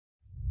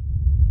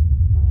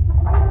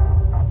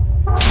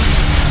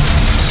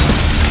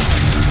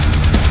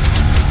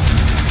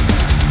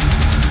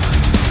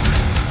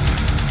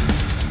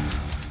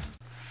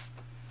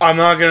I'm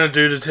not going to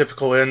do the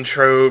typical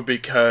intro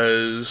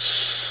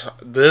because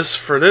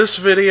for this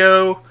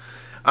video,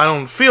 I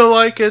don't feel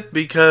like it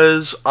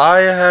because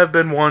I have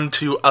been one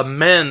to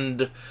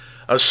amend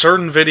a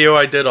certain video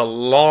I did a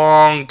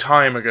long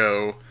time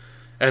ago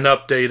and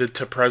update it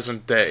to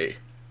present day.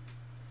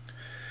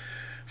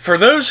 For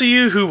those of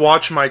you who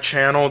watch my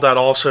channel that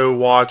also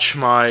watch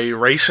my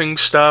racing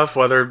stuff,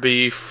 whether it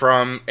be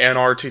from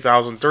NR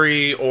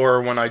 2003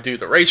 or when I do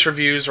the race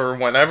reviews or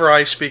whenever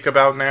I speak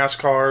about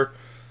NASCAR,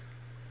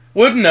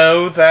 would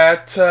know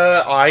that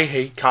I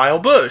hate Kyle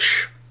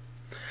Busch.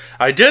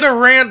 I did a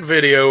rant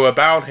video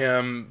about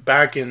him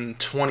back in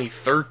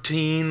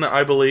 2013,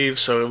 I believe,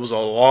 so it was a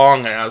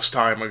long-ass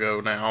time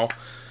ago now,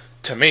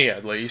 to me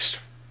at least.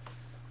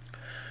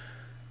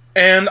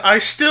 And I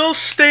still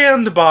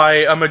stand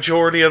by a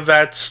majority of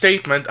that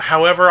statement,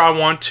 however I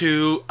want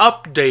to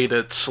update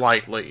it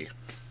slightly.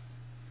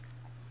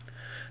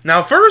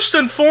 Now, first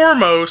and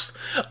foremost,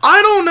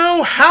 I don't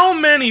know how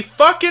many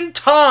fucking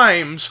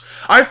times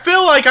I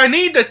feel like I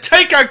need to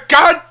take a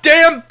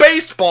goddamn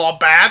baseball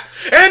bat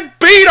and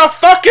beat a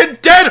fucking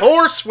dead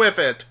horse with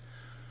it.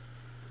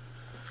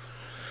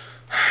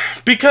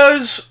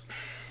 Because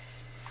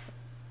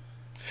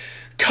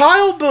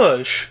Kyle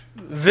Busch,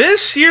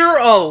 this year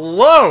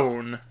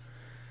alone,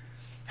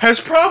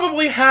 has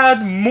probably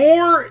had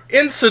more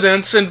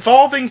incidents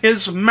involving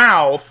his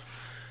mouth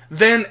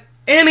than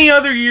any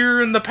other year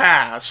in the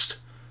past.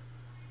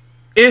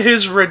 It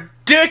is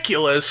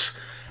ridiculous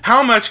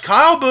how much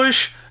Kyle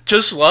Busch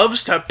just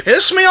loves to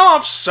piss me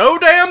off so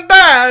damn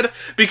bad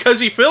because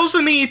he feels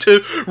the need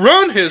to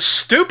run his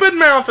stupid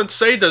mouth and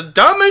say the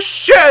dumbest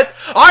shit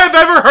I've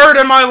ever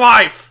heard in my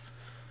life.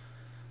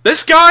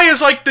 This guy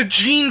is like the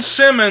Gene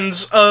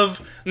Simmons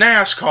of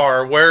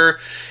NASCAR, where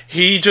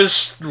he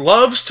just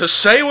loves to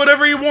say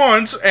whatever he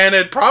wants, and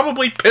it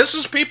probably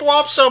pisses people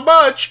off so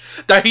much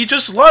that he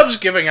just loves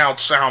giving out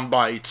sound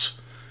bites,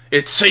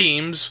 it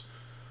seems.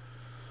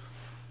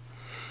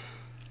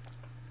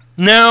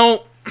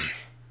 Now,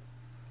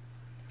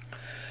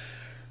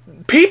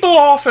 people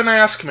often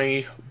ask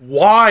me,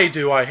 why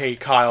do I hate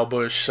Kyle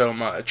Busch so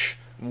much?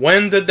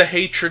 When did the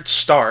hatred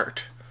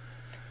start?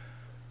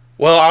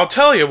 Well, I'll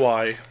tell you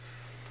why.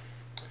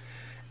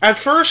 At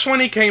first,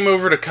 when he came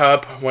over to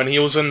Cup, when he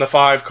was in the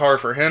 5 car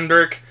for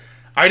Hendrick,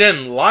 I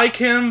didn't like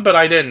him, but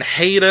I didn't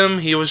hate him.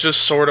 He was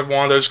just sort of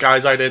one of those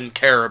guys I didn't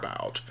care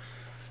about,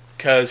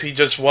 because he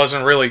just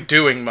wasn't really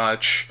doing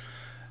much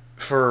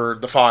for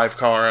the 5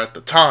 car at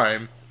the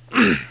time.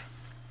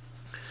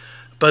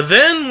 But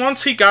then,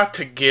 once he got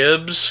to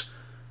Gibbs,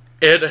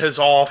 it has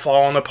all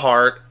fallen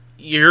apart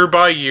year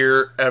by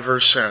year ever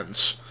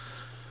since.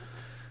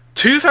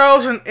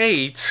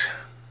 2008...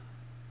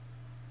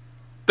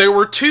 there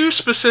were 2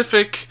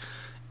 specific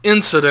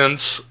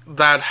incidents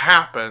that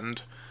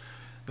happened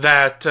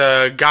that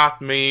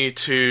got me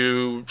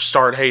to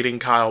start hating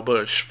Kyle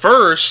Busch.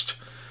 First,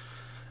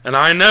 and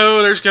I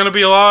know there's going to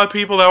be a lot of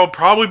people that will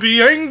probably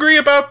be angry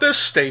about this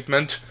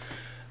statement,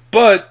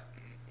 but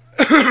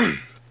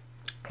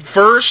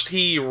first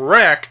he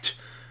wrecked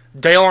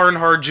Dale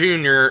Earnhardt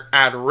Jr.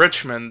 at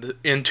Richmond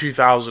in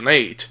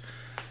 2008.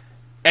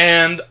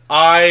 And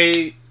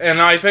I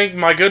think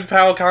my good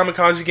pal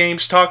Kamikaze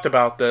Games talked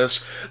about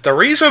this. The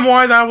reason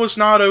why that was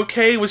not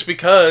okay was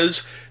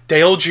because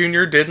Dale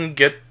Jr. didn't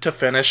get to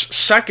finish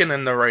second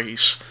in the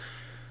race.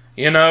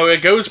 You know,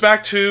 it goes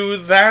back to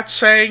that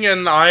saying,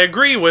 and I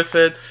agree with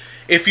it.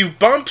 If you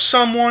bump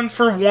someone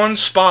for one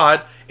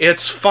spot,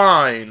 it's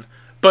fine.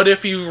 But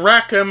if you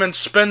wreck them and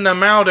spin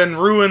them out and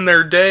ruin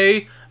their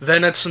day,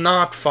 then it's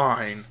not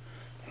fine.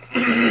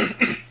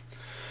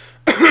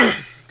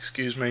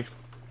 Excuse me.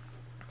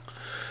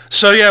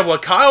 So yeah,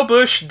 what Kyle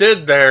Busch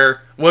did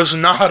there was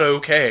not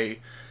okay.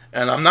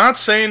 And I'm not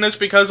saying this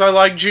because I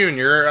like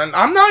Jr., and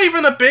I'm not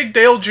even a big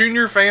Dale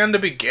Jr. fan to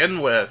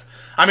begin with.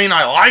 I mean,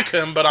 I like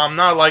him, but I'm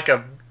not like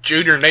a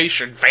Junior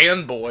Nation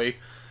fanboy.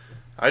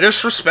 I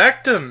just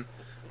respect him.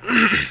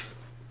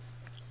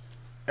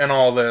 And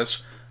all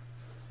this.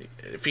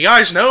 If you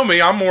guys know me,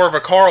 I'm more of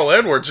a Carl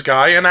Edwards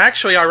guy, and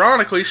actually,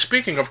 ironically,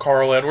 speaking of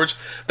Carl Edwards,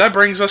 that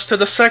brings us to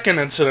the second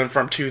incident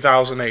from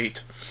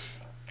 2008.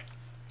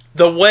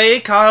 The way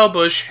Kyle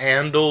Busch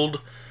handled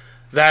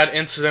that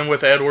incident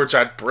with Edwards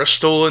at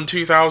Bristol in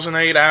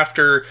 2008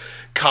 after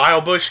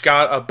Kyle Busch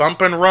got a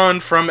bump and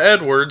run from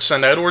Edwards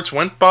and Edwards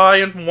went by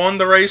and won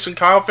the race and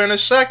Kyle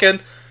finished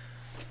second,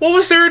 what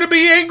was there to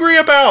be angry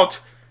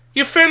about?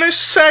 You finished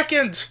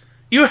second!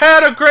 You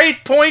had a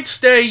great points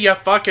day, you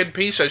fucking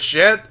piece of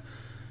shit!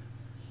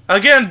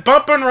 Again,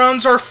 bump and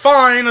runs are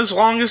fine as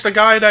long as the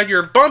guy that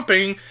you're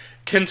bumping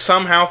can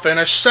somehow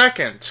finish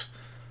second.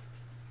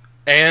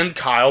 And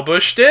Kyle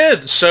Busch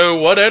did. So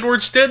what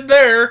Edwards did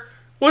there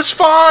was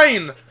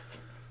fine.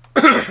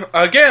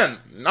 Again,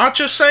 not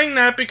just saying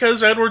that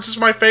because Edwards is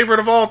my favorite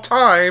of all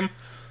time.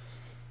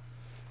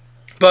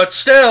 But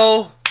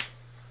still.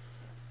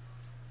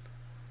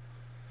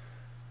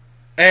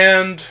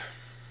 And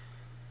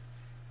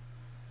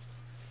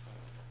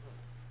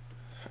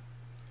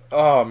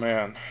oh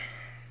man.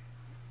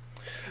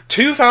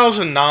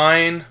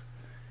 2009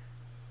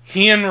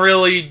 he didn't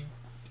really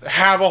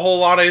have a whole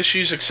lot of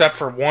issues except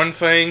for one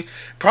thing.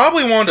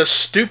 Probably one of the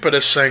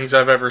stupidest things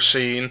I've ever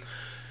seen.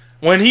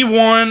 When he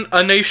won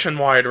a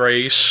nationwide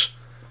race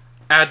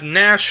at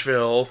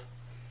Nashville,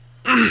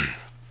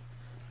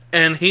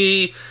 and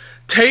he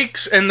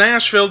takes, in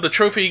Nashville, the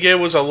trophy he gave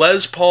was a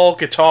Les Paul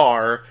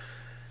guitar,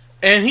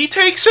 and he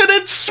takes it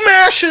and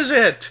smashes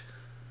it.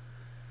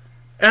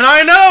 And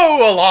I know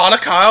a lot of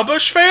Kyle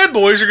Busch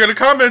fanboys are going to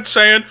comment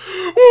saying,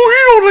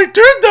 "Oh, he only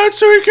did that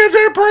so he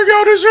can bring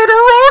out his inner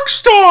rock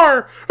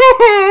star."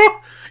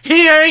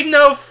 He ain't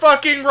no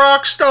fucking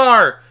rock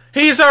star.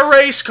 He's a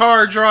race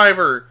car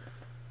driver.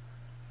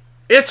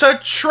 It's a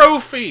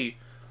trophy.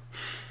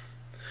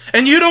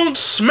 And you don't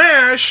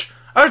smash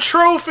a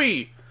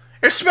trophy.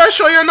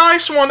 Especially a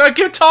nice one, a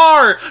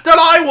guitar that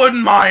I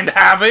wouldn't mind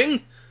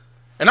having.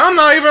 And I'm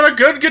not even a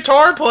good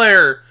guitar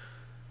player.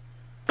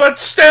 But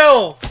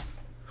still...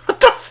 What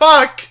the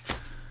fuck?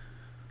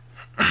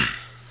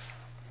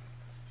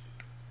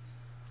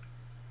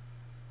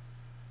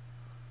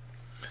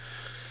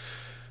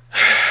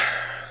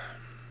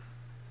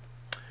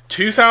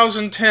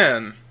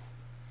 ...2010.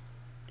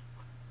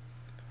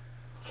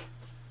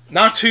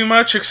 Not too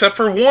much except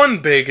for one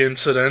big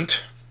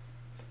incident.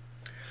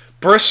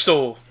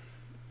 Bristol.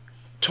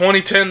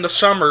 2010, the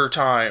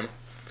summertime.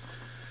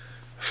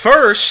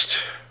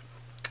 First,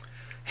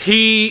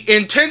 he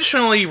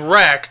intentionally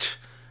wrecked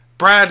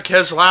Brad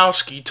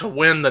Keselowski to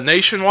win the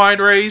nationwide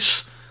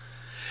race.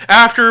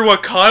 After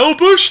what Kyle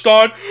Busch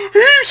thought,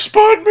 he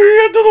spun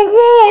me into the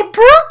wall on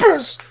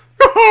purpose.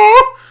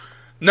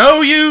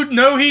 No,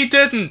 he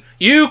didn't.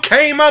 You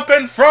came up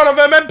in front of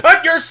him and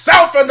put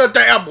yourself in the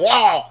damn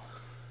wall.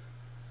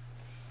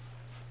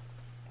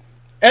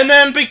 And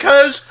then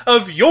because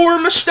of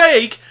your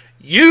mistake,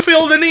 you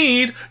feel the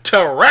need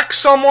to wreck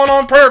someone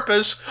on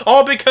purpose,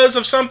 all because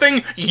of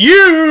something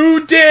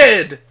you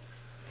did.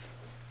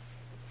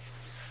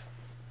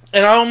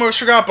 And I almost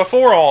forgot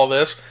before all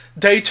this,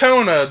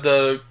 Daytona,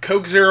 the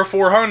Coke Zero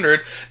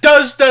 400,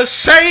 does the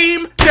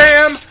same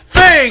damn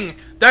thing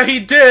that he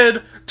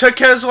did to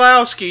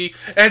Keselowski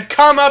and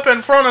come up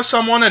in front of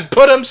someone and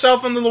put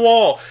himself into the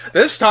wall.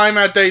 This time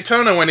at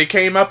Daytona when he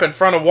came up in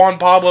front of Juan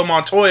Pablo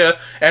Montoya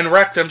and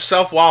wrecked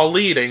himself while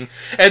leading.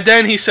 And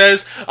then he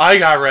says, "I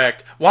got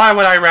wrecked. Why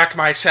would I wreck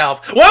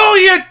myself?" Well,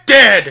 you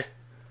did!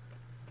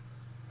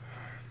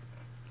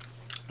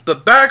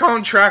 But back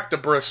on track to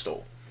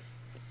Bristol.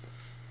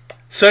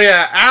 So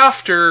yeah,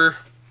 after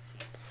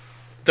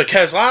the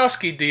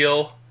Keselowski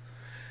deal,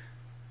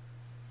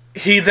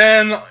 he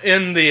then,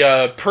 in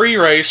the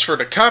pre-race for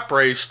the Cup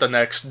race the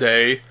next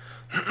day,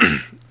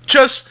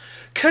 just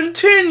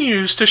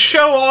continues to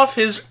show off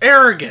his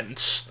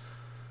arrogance.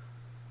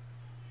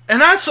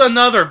 And that's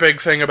another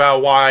big thing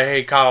about why I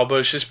hate Kyle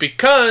Busch, is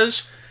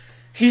because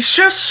he's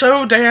just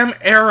so damn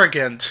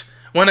arrogant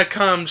when it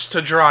comes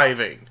to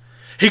driving.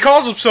 He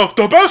calls himself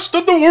the best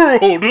in the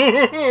world.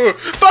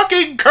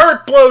 Fucking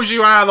Kurt blows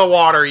you out of the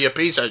water, you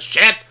piece of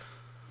shit.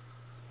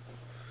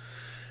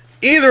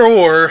 Either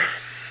or.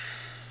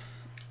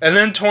 And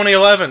then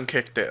 2011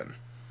 kicked in.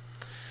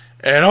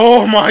 And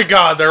oh my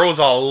god, there was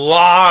a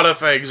lot of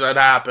things that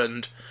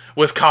happened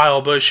with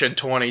Kyle Busch in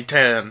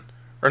 2010.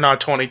 Or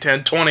not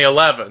 2010,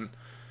 2011.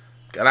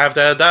 Gonna have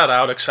to add that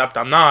out, except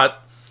I'm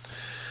not.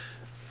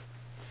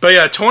 But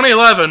yeah,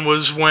 2011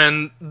 was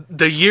when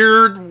the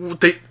year...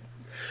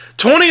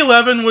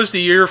 2011 was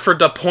the year for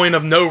the point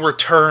of no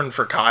return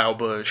for Kyle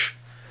Busch.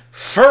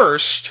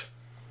 First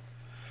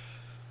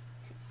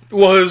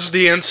was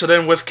the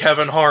incident with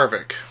Kevin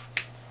Harvick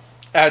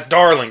at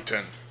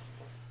Darlington.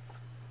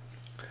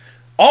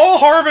 All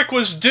Harvick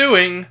was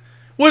doing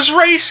was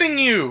racing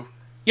you.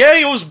 Yeah,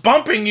 he was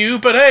bumping you,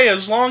 but hey,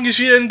 as long as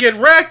you didn't get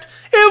wrecked,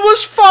 it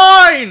was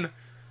fine.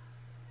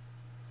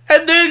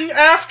 And then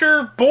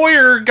after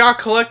Boyer got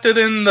collected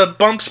in the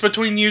bumps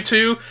between you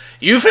two,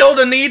 you feel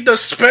the need to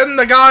spin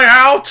the guy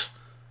out?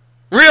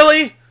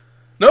 Really?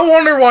 No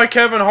wonder why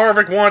Kevin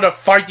Harvick wanted to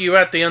fight you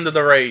at the end of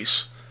the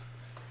race.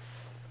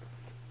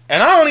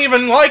 And I don't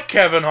even like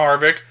Kevin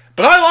Harvick,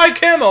 but I like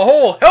him a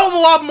whole hell of a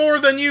lot more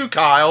than you,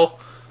 Kyle.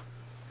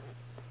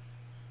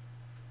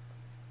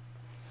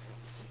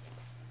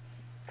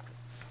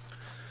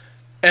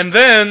 And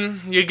then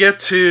you get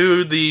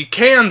to the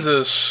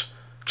Kansas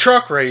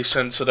truck race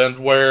incident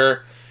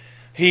where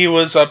he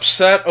was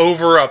upset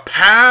over a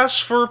pass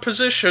for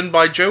position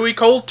by Joey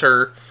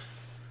Coulter,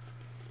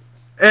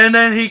 and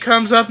then he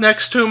comes up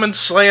next to him and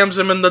slams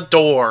him in the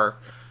door.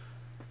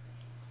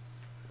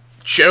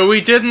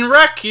 Joey didn't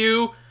wreck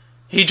you.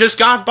 He just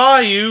got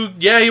by you.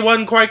 Yeah, he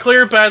wasn't quite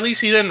clear, but at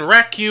least he didn't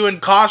wreck you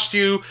and cost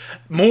you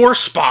more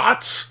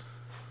spots.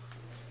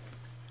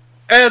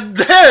 And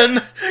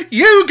then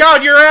you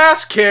got your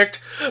ass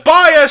kicked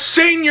by a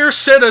senior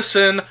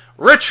citizen,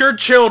 Richard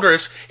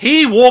Childress.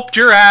 He whooped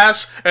your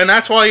ass, and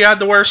that's why you had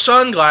to wear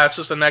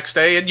sunglasses the next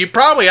day, and you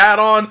probably had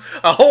on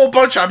a whole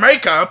bunch of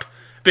makeup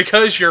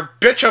because your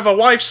bitch of a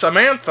wife,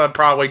 Samantha,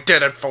 probably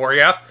did it for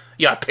you,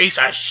 you piece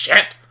of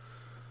shit.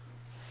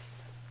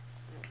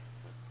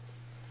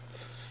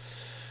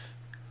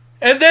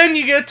 And then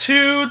you get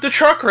to the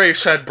truck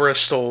race at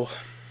Bristol,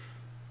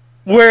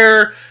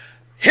 where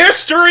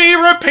history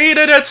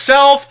repeated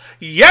itself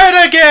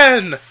yet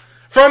again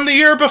from the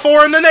year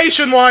before in the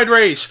nationwide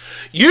race.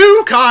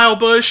 You, Kyle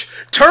Busch,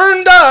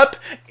 turned up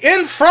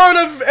in front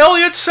of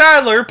Elliott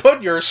Sadler,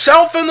 put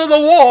yourself into the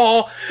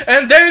wall,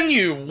 and then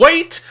you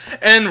wait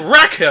and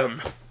wreck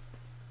him.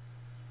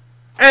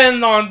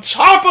 And on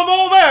top of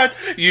all that,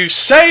 you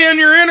say in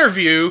your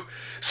interview,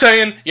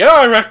 saying, yeah,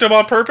 I wrecked him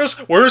on purpose,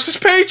 where's his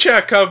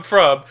paycheck come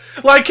from?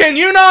 Like, can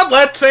you not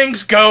let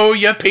things go,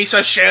 you piece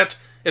of shit?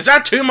 Is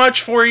that too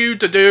much for you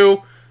to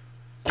do?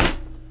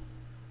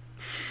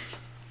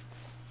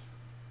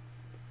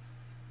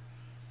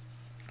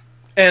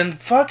 And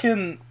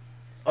fucking...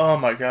 oh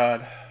my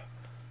god.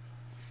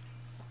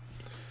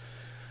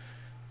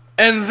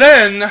 And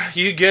then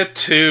you get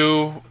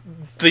to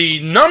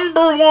the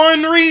number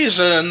one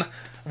reason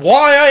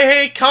why I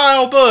hate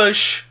Kyle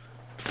Busch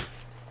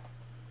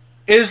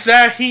is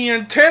that he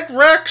intent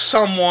wrecked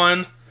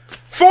someone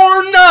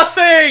for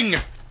nothing!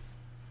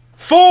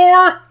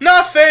 For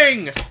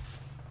nothing!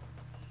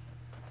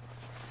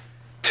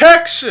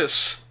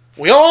 Texas.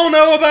 We all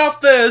know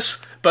about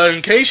this, but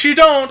in case you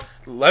don't,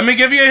 let me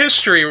give you a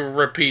history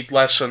repeat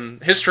lesson.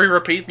 History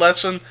repeat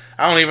lesson?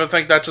 I don't even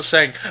think that's a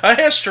saying. A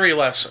history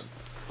lesson.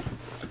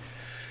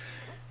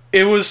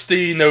 It was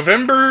the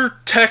November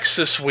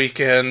Texas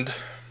weekend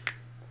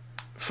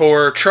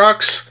for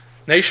trucks,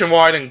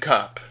 nationwide, and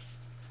Cup.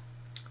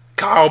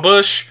 Kyle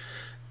Busch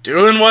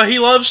doing what he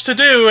loves to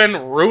do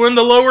and ruined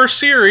the lower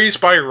series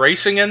by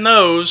racing in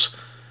those.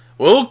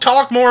 We'll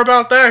talk more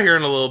about that here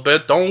in a little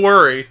bit, don't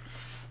worry.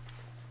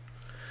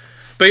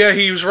 But yeah,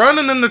 he was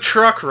running in the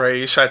truck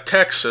race at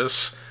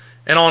Texas,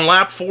 and on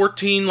lap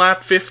 14,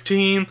 lap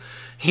 15,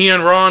 he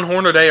and Ron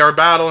Hornaday are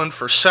battling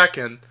for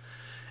second.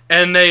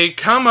 And they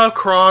come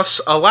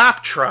across a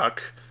lap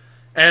truck,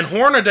 and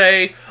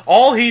Hornaday,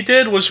 all he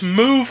did was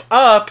move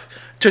up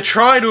to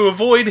try to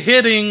avoid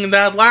hitting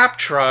that lap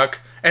truck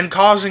and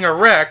causing a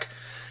wreck.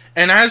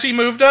 And as he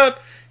moved up,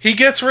 he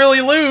gets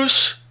really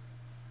loose.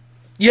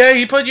 Yeah,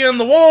 he put you in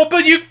the wall,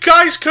 but you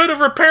guys could have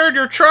repaired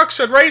your trucks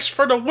and raced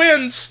for the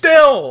win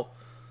still.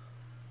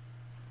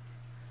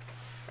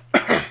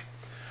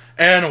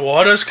 And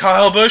what does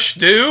Kyle Busch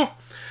do?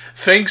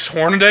 Thinks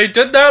Hornaday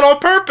did that on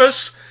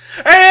purpose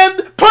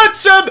and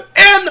puts him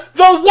in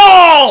the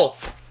wall!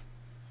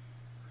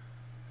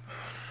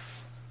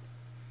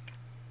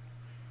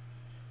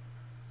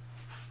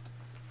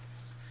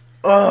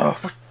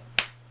 Ugh.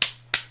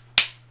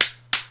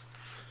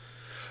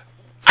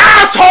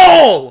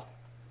 Asshole!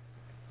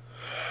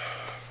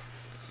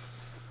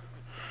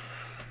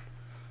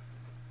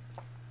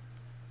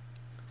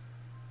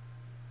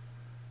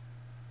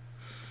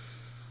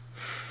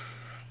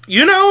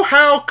 You know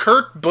how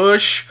Kurt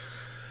Busch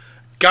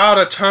got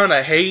a ton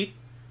of hate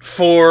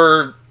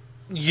for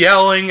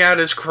yelling at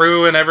his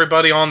crew and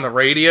everybody on the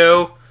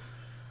radio?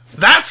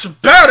 That's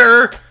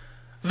better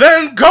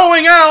than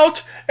going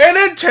out and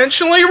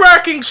intentionally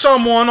wrecking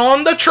someone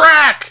on the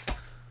track.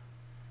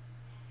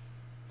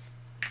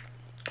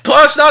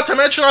 Plus, not to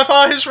mention, I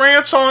thought his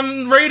rants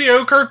on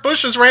radio, Kurt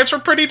Busch's rants, were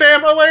pretty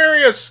damn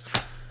hilarious.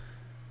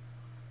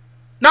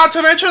 Not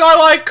to mention, I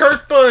like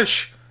Kurt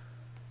Busch.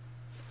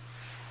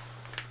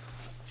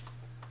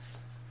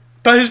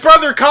 But his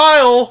brother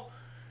Kyle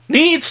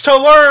needs to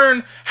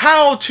learn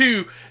how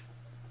to...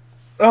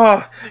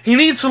 he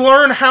needs to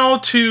learn how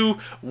to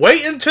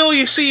wait until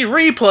you see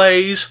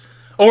replays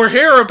or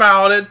hear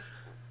about it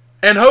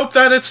and hope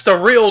that it's the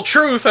real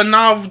truth and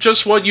not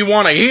just what you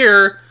want to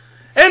hear.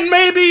 And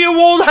maybe you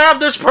won't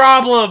have this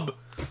problem.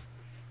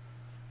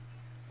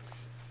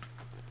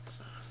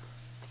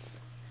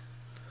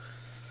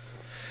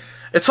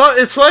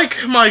 It's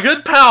like my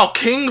good pal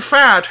King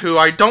Fat, who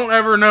I don't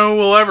ever know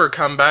will ever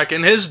come back,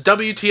 in his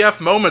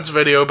WTF Moments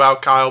video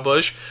about Kyle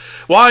Busch.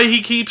 Why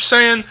he keeps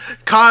saying,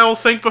 Kyle,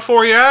 think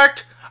before you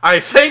act? I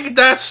think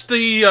that's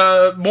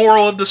the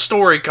moral of the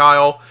story,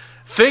 Kyle.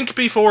 Think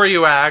before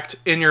you act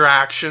in your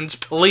actions,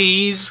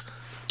 please.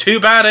 Too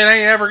bad it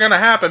ain't ever gonna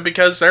happen,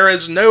 because there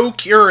is no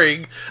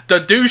curing the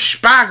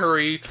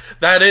douchebaggery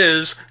that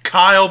is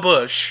Kyle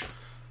Busch.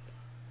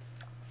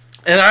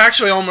 And I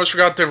actually almost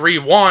forgot to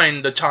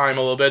rewind the time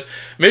a little bit.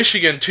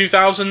 Michigan,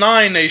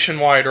 2009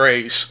 nationwide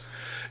race.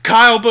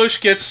 Kyle Busch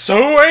gets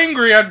so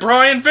angry at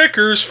Brian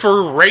Vickers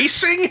for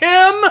racing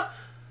him.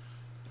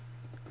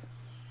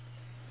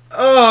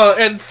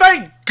 And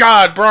thank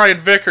God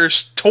Brian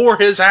Vickers tore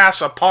his ass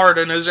apart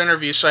in his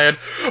interview saying,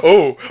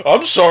 oh,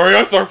 I'm sorry,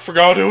 I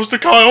forgot it was the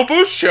Kyle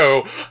Busch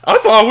show. I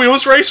thought we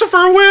was racing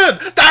for a win.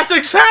 That's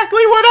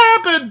exactly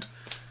what happened.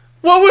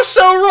 What was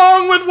so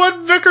wrong with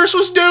what Vickers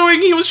was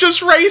doing? He was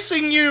just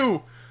racing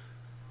you.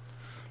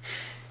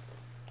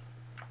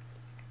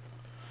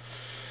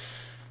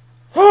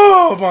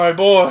 Oh, my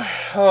boy.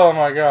 Oh,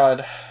 my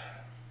God.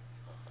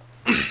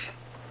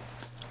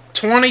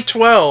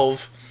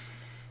 2012.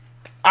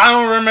 I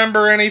don't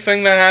remember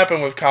anything that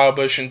happened with Kyle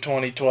Busch in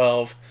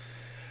 2012.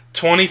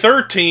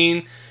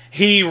 2013,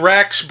 he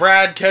wrecks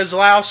Brad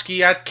Keselowski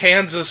at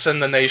Kansas in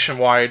the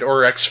Nationwide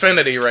or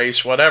Xfinity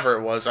race, whatever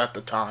it was at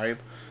the time.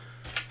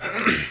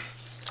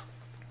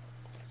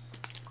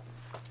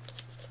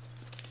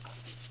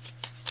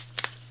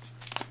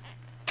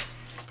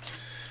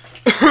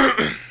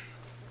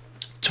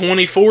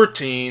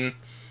 2014,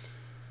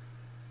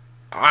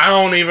 I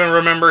don't even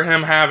remember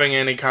him having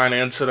any kind of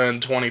incident in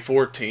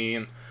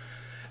 2014.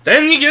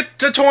 Then you get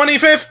to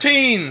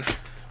 2015,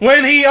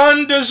 when he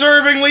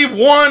undeservingly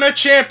won a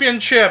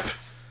championship.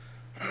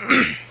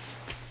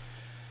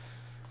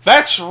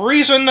 That's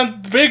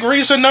big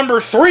reason number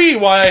 3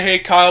 why I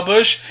hate Kyle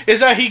Busch,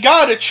 is that he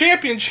got a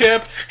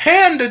championship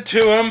handed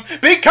to him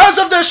because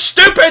of this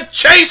stupid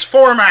chase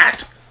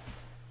format.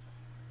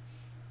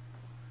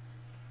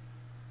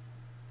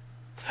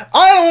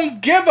 I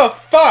don't give a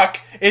fuck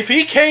if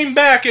he came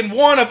back and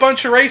won a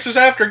bunch of races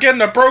after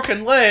getting a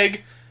broken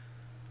leg.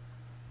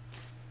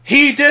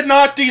 He did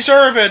not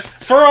deserve it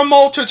for a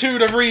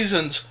multitude of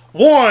reasons.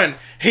 1,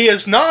 he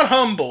is not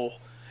humble.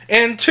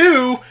 And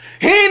 2,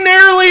 he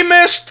nearly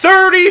missed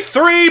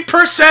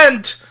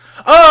 33%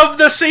 of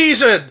the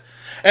season.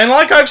 And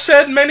like I've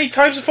said many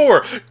times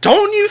before,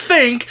 don't you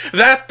think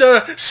that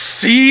the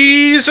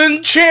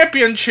season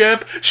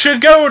championship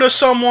should go to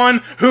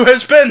someone who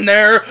has been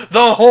there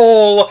the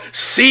whole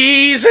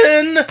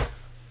season?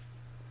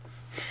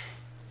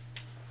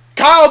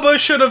 Kyle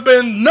Busch should have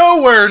been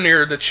nowhere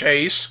near the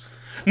chase.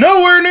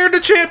 Nowhere near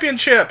the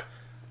championship.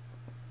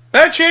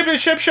 That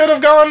championship should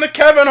have gone to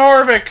Kevin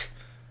Harvick.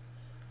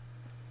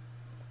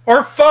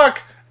 Or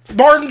fuck,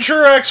 Martin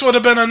Truex would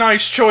have been a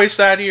nice choice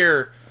that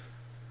year.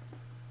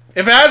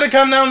 If it had to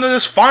come down to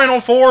this Final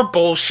Four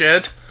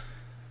bullshit,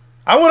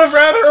 I would have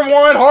rather have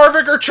wanted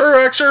Harvick or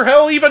Truex or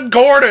hell even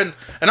Gordon.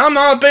 And I'm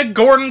not a big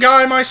Gordon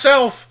guy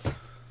myself.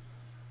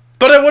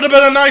 But it would have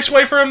been a nice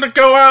way for him to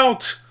go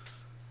out.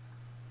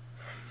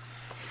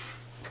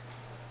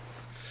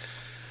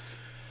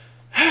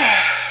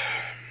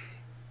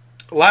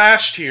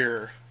 Last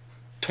year,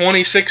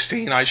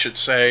 2016 I should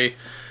say,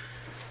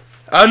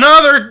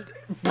 another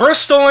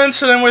Bristol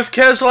incident with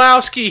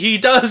Keselowski. He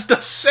does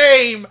the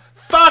same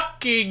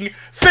fucking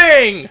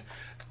thing.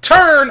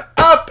 Turn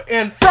up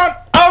in front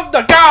of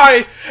the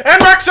guy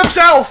and wrecks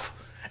himself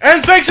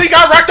and thinks he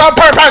got wrecked on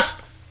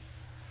purpose.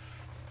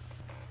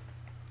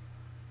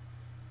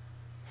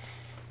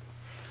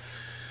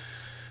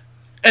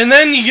 And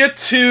then you get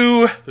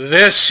to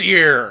this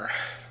year,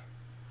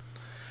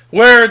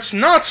 where it's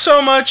not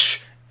so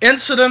much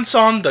incidents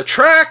on the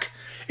track,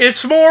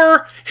 it's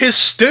more his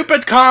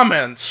stupid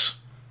comments.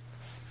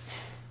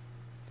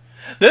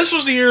 This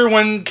was the year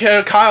when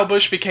Kyle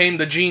Busch became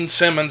the Gene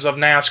Simmons of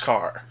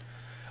NASCAR,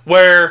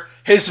 where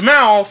his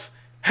mouth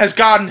has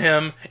gotten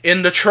him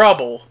into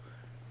trouble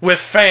with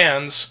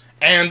fans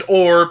and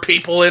or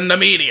people in the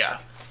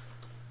media.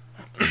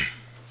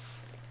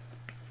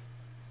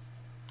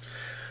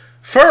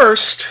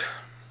 First,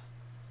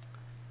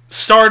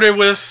 started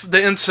with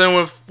the incident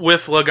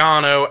with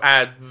Logano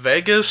at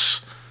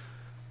Vegas,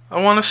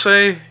 I want to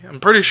say. I'm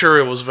pretty sure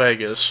it was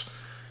Vegas,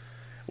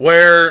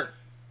 where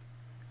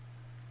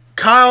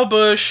Kyle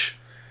Busch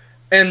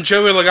and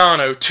Joey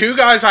Logano, 2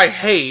 guys I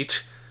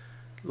hate.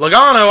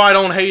 Logano I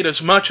don't hate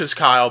as much as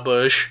Kyle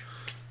Busch,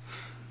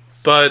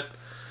 but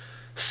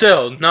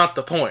still, not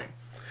the point.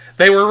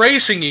 They were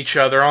racing each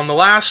other on the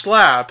last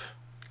lap,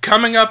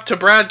 coming up to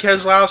Brad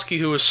Keselowski,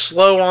 who was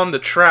slow on the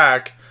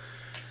track.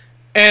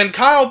 And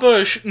Kyle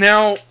Busch,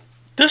 now,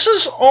 this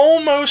is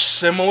almost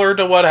similar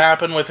to what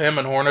happened with him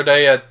and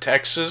Hornaday at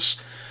Texas,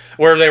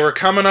 where they were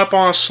coming up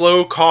on a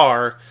slow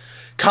car.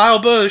 Kyle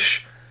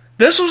Busch,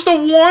 this was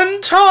the one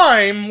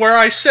time where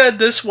I said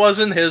this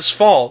wasn't his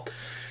fault.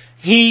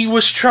 He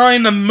was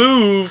trying to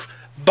move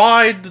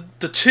by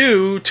the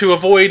 2 to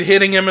avoid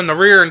hitting him in the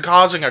rear and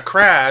causing a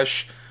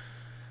crash.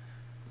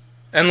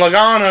 And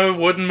Logano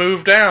wouldn't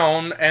move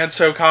down, and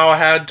so Kyle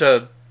had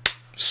to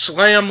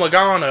slam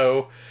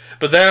Logano.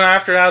 But then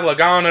after that,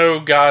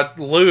 Logano got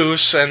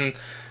loose and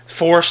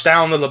forced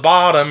down to the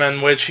bottom,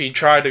 in which he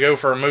tried to go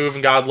for a move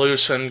and got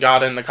loose and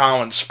got into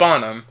Kyle and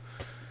spun him.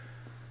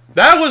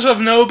 That was of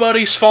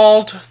nobody's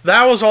fault.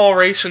 That was all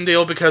racing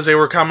deal because they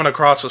were coming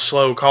across a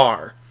slow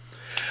car.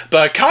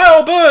 But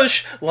Kyle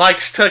Busch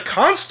likes to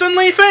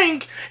constantly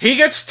think he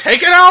gets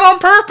taken out on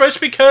purpose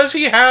because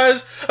he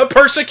has a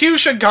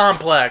persecution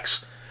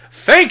complex.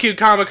 Thank you,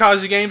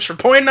 Kamikaze Games, for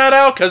pointing that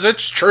out, because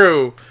it's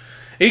true.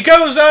 He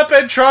goes up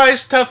and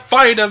tries to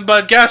fight him,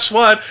 but guess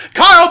what?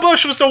 Kyle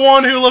Busch was the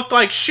one who looked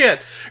like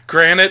shit.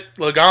 Granted,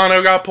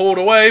 Logano got pulled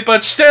away,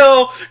 but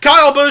still,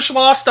 Kyle Busch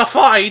lost a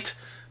fight,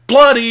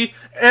 bloody,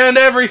 and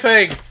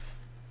everything.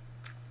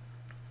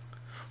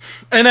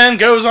 And then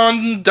goes on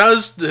and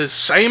does the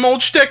same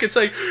old shtick and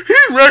say, he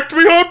wrecked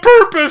me on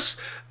purpose.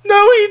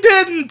 No, he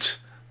didn't.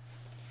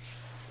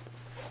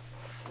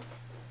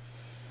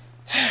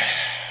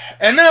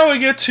 And now we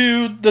get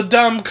to the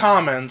dumb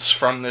comments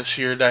from this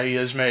year that he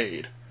has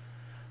made.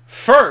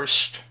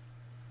 First,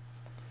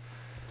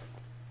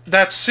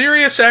 that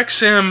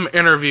SiriusXM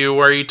interview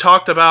where he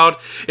talked about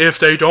if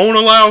they don't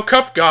allow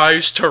Cup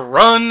guys to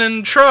run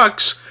in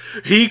trucks,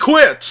 he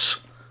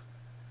quits.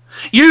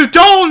 You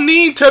don't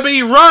need to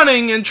be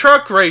running in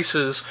truck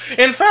races.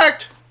 In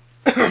fact,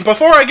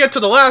 before I get to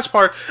the last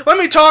part, let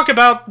me talk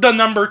about the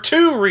number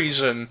 2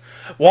 reason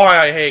why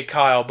I hate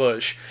Kyle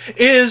Busch.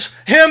 Is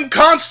him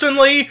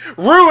constantly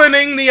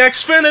ruining the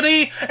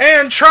Xfinity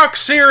and Truck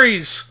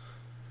Series.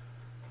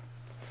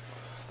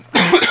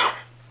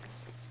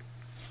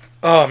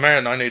 Oh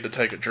man, I need to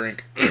take a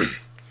drink.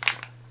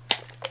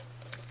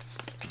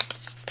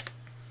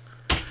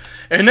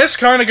 And this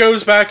kind of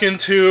goes back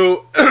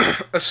into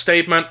a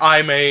statement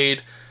I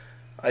made,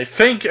 I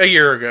think a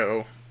year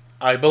ago.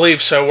 I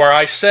believe so, where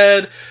I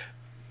said,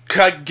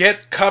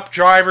 get Cup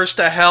drivers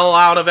to hell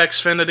out of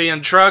Xfinity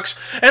and trucks,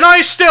 and I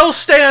still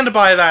stand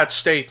by that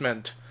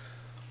statement.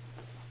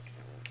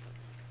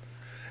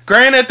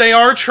 Granted, they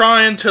are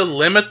trying to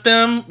limit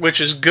them,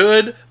 which is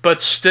good,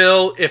 but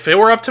still, if it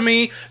were up to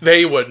me,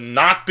 they would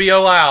not be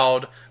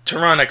allowed to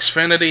run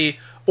Xfinity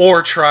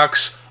or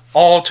trucks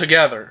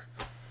altogether.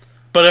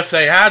 But if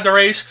they had the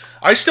race,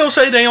 I still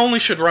say they only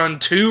should run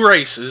 2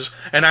 races,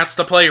 and that's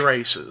the play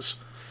races.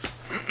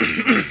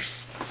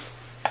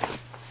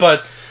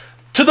 But,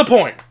 to the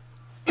point,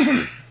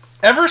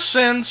 ever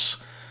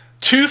since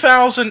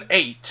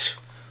 2008,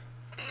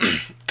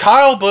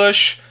 Kyle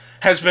Busch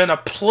has been a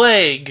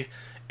plague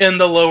in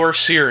the lower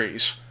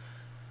series.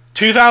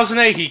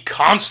 2008, he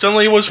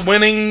constantly was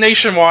winning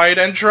nationwide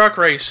and truck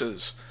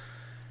races.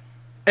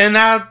 And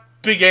that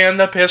began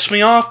to piss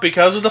me off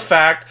because of the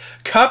fact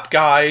Cup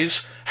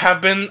guys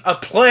have been a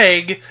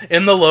plague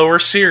in the lower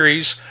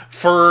series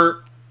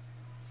for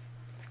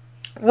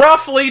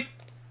roughly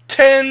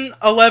 10,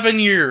 11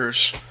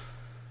 years.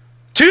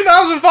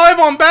 2005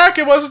 on back,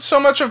 it wasn't so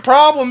much of a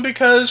problem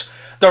because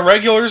the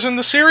regulars in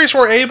the series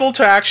were able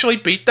to actually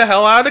beat the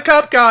hell out of the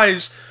Cup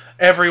guys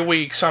every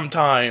week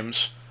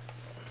sometimes.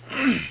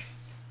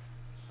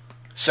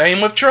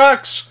 Same with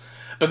trucks.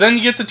 But then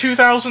you get to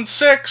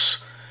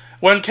 2006,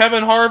 when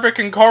Kevin Harvick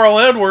and Carl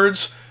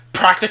Edwards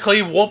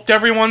practically whooped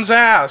everyone's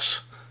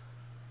ass.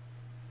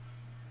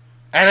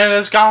 And it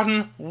has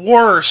gotten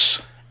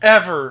worse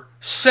ever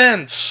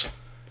since.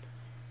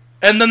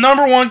 And the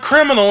number 1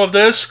 criminal of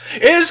this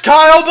is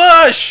Kyle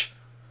Busch!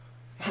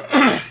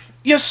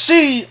 You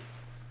see,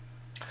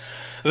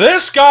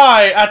 this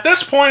guy, at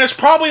this point, has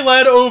probably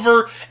led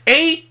over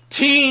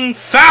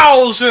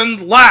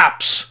 18,000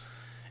 laps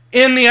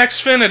in the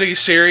Xfinity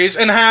Series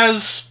and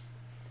has...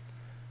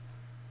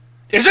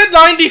 Is it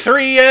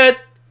 93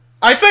 yet?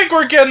 I think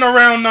we're getting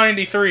around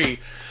 93.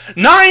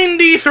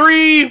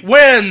 93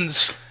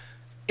 wins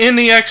in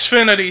the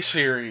Xfinity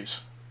Series.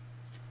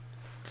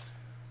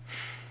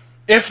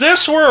 If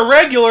this were a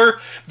regular,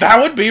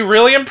 that would be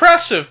really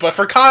impressive. But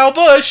for Kyle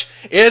Busch,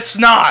 it's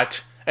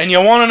not. And you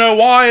want to know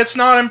why it's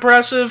not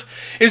impressive?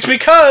 It's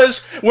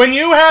because when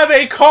you have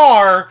a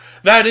car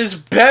that is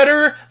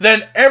better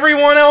than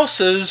everyone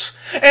else's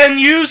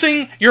and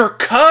using your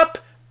Cup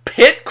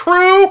pit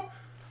crew...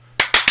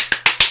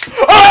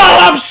 Oh,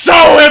 I'm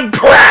so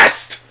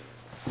impressed!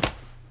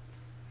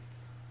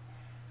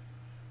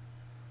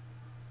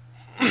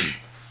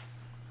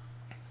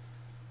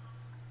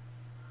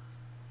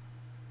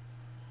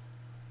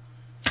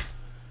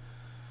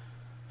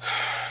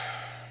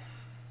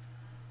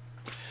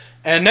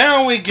 And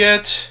now we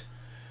get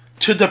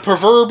to the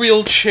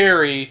proverbial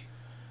cherry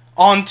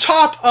on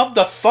top of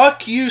the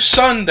fuck you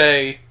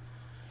Sunday.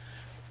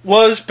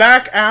 Was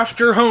back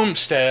after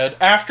Homestead,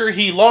 after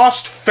he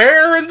lost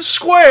fair and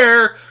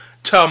square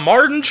to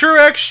Martin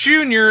Truex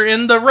Jr.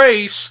 in the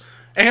race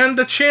and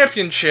the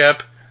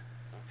championship.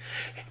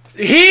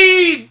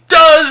 He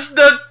does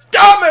the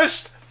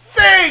dumbest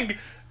thing!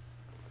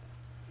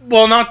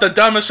 Well, not the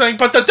dumbest thing,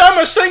 but the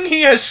dumbest thing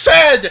he has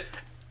said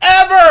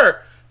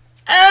ever!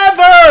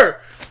 Ever!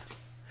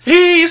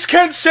 He's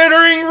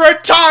considering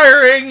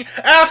retiring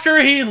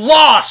after he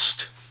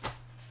lost!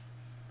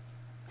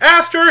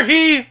 After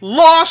he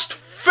lost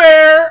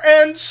fair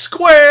and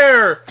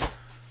square!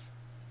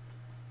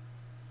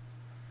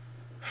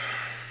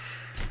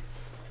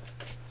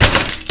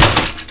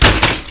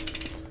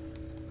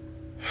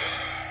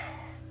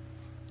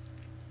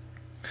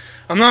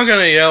 I'm not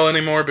gonna yell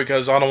anymore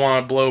because I don't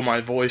want to blow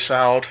my voice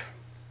out.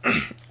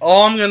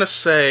 All I'm gonna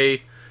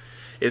say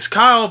is,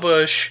 Kyle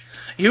Busch,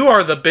 you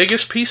are the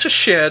biggest piece of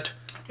shit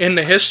in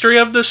the history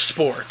of this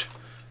sport.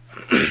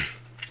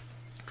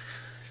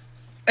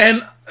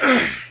 And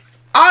I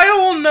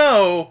don't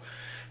know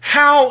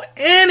how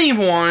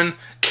anyone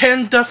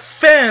can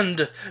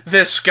defend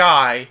this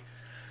guy.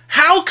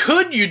 How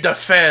could you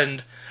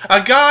defend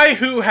a guy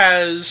who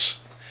has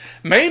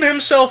made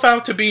himself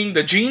out to being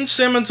the Gene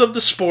Simmons of the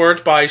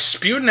sport by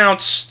spewing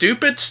out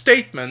stupid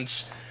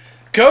statements,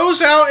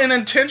 goes out and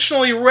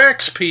intentionally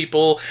wrecks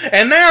people,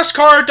 and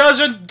NASCAR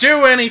doesn't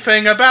do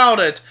anything about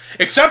it?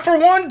 Except for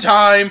one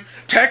time,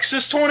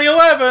 Texas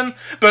 2011,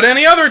 but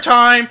any other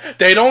time,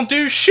 they don't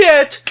do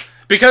shit,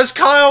 because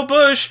Kyle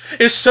Busch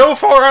is so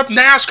far up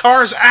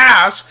NASCAR's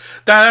ass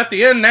that at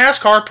the end,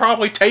 NASCAR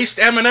probably tastes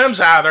M&M's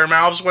out of their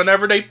mouths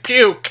whenever they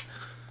puke.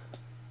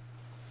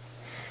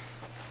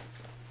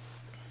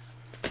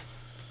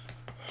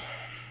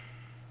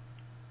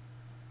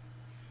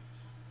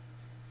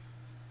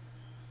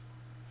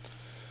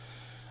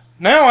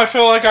 Now I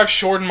feel like I've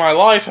shortened my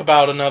life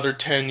about another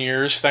 10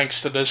 years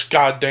thanks to this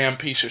goddamn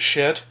piece of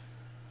shit.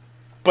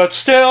 But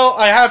still,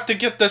 I have to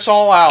get this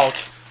all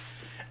out.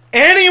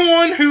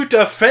 Anyone who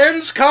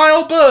defends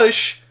Kyle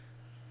Busch,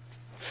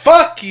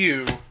 fuck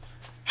you.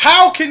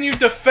 How can you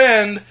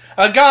defend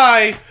a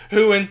guy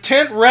who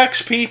intent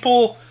wrecks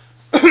people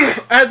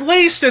at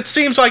least, it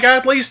seems like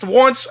at least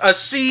once a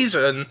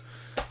season,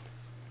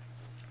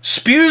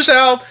 spews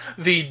out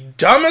the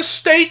dumbest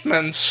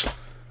statements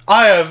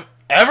I have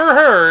ever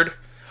heard,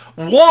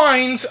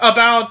 whines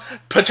about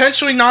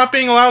potentially not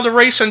being allowed to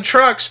race in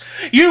trucks?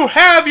 You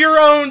have your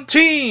own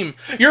team.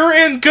 You're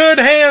in good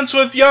hands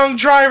with young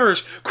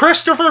drivers.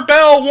 Christopher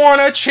Bell won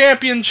a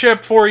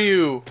championship for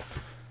you.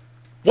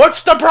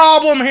 What's the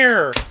problem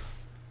here?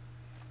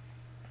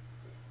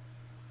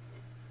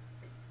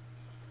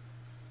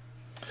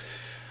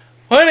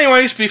 Well,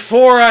 anyways,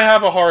 before I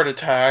have a heart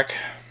attack,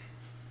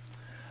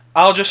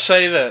 I'll just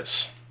say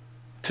this.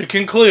 To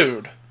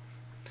conclude,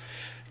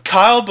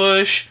 Kyle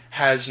Busch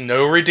has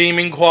no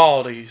redeeming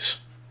qualities.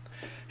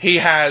 He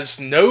has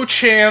no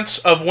chance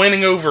of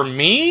winning over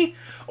me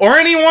or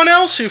anyone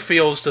else who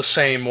feels the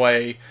same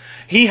way.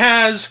 He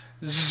has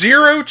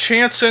zero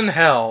chance in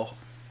hell.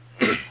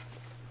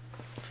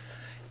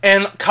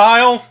 And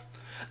Kyle,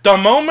 the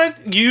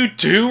moment you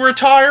do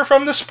retire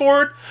from the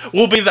sport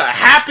will be the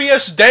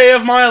happiest day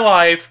of my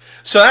life,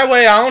 so that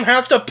way I don't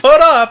have to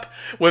put up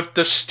with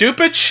the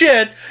stupid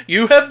shit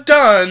you have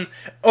done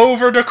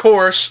over the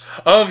course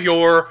of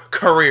your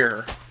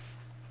career.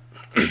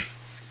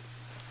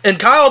 And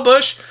Kyle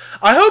Busch,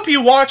 I hope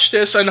you watch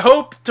this and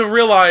hope to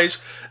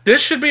realize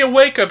this should be a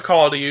wake-up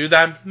call to you,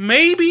 that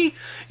maybe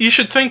you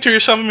should think to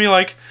yourself and be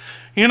like,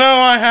 you know,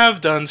 I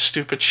have done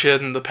stupid shit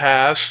in the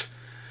past.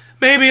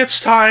 Maybe it's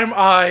time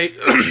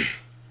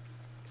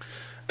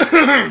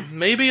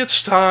maybe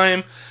it's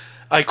time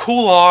I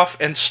cool off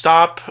and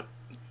stop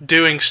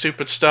doing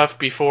stupid stuff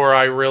before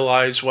I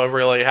realize what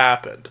really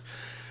happened.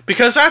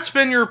 Because that's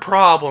been your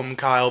problem,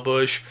 Kyle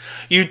Busch.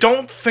 You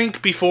don't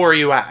think before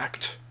you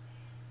act.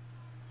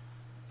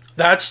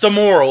 That's the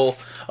moral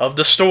of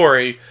the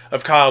story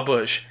of Kyle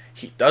Busch.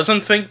 He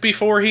doesn't think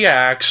before he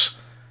acts,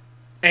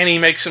 and he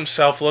makes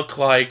himself look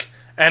like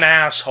an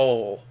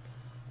asshole.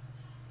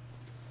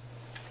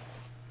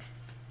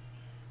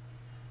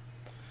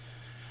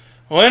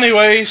 Well,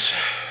 anyways,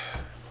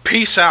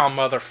 peace out,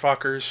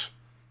 motherfuckers.